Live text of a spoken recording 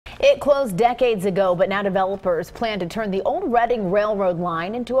It closed decades ago, but now developers plan to turn the old Reading Railroad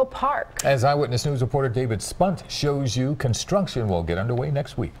line into a park. As Eyewitness News reporter David Spunt shows you, construction will get underway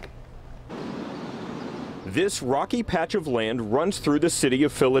next week. This rocky patch of land runs through the city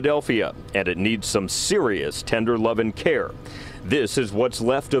of Philadelphia, and it needs some serious tender love and care. This is what's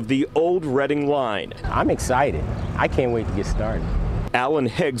left of the old Reading line. I'm excited. I can't wait to get started. Alan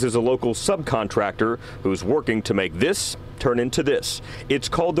Heggs is a local subcontractor who's working to make this turn into this. It's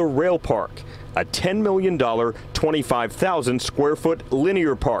called the Rail Park, a $10 million, 25,000 square foot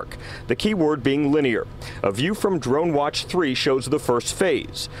linear park. The key word being linear. A view from Drone Watch 3 shows the first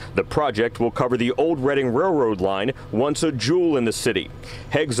phase. The project will cover the old Reading Railroad line, once a jewel in the city.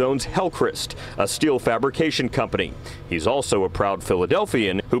 Heggs owns Hellcrest, a steel fabrication company. He's also a proud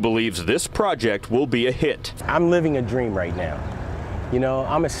Philadelphian who believes this project will be a hit. I'm living a dream right now. You know,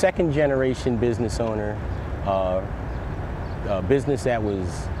 I'm a second generation business owner, a business that was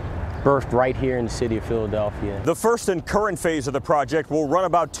birthed right here in the city of Philadelphia. The first and current phase of the project will run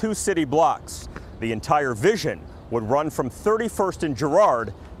about 2 city blocks. The entire vision would run from 31st and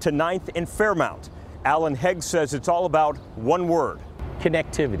Girard to 9th and Fairmount. Alan Heggs says it's all about one word: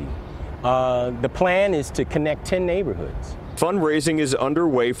 connectivity. The plan is to connect 10 neighborhoods. Fundraising is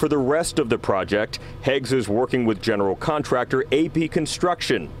underway for the rest of the project. Heggs is working with general contractor AP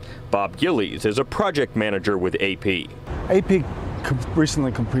Construction. Bob Gillies is a project manager with AP. AP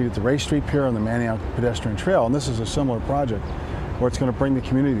recently completed the race street pier on the Manioc pedestrian trail, and this is a similar project where it's going to bring the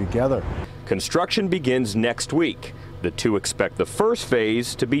community together. Construction begins next week. The two expect the first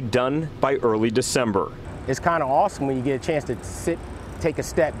phase to be done by early December. It's kind of awesome when you get a chance to take a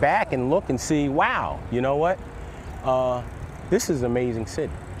step back and look and see, wow, you know what? This is an amazing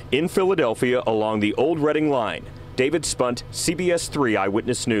city. In Philadelphia, along the old Reading line, David Spunt, CBS 3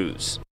 Eyewitness News.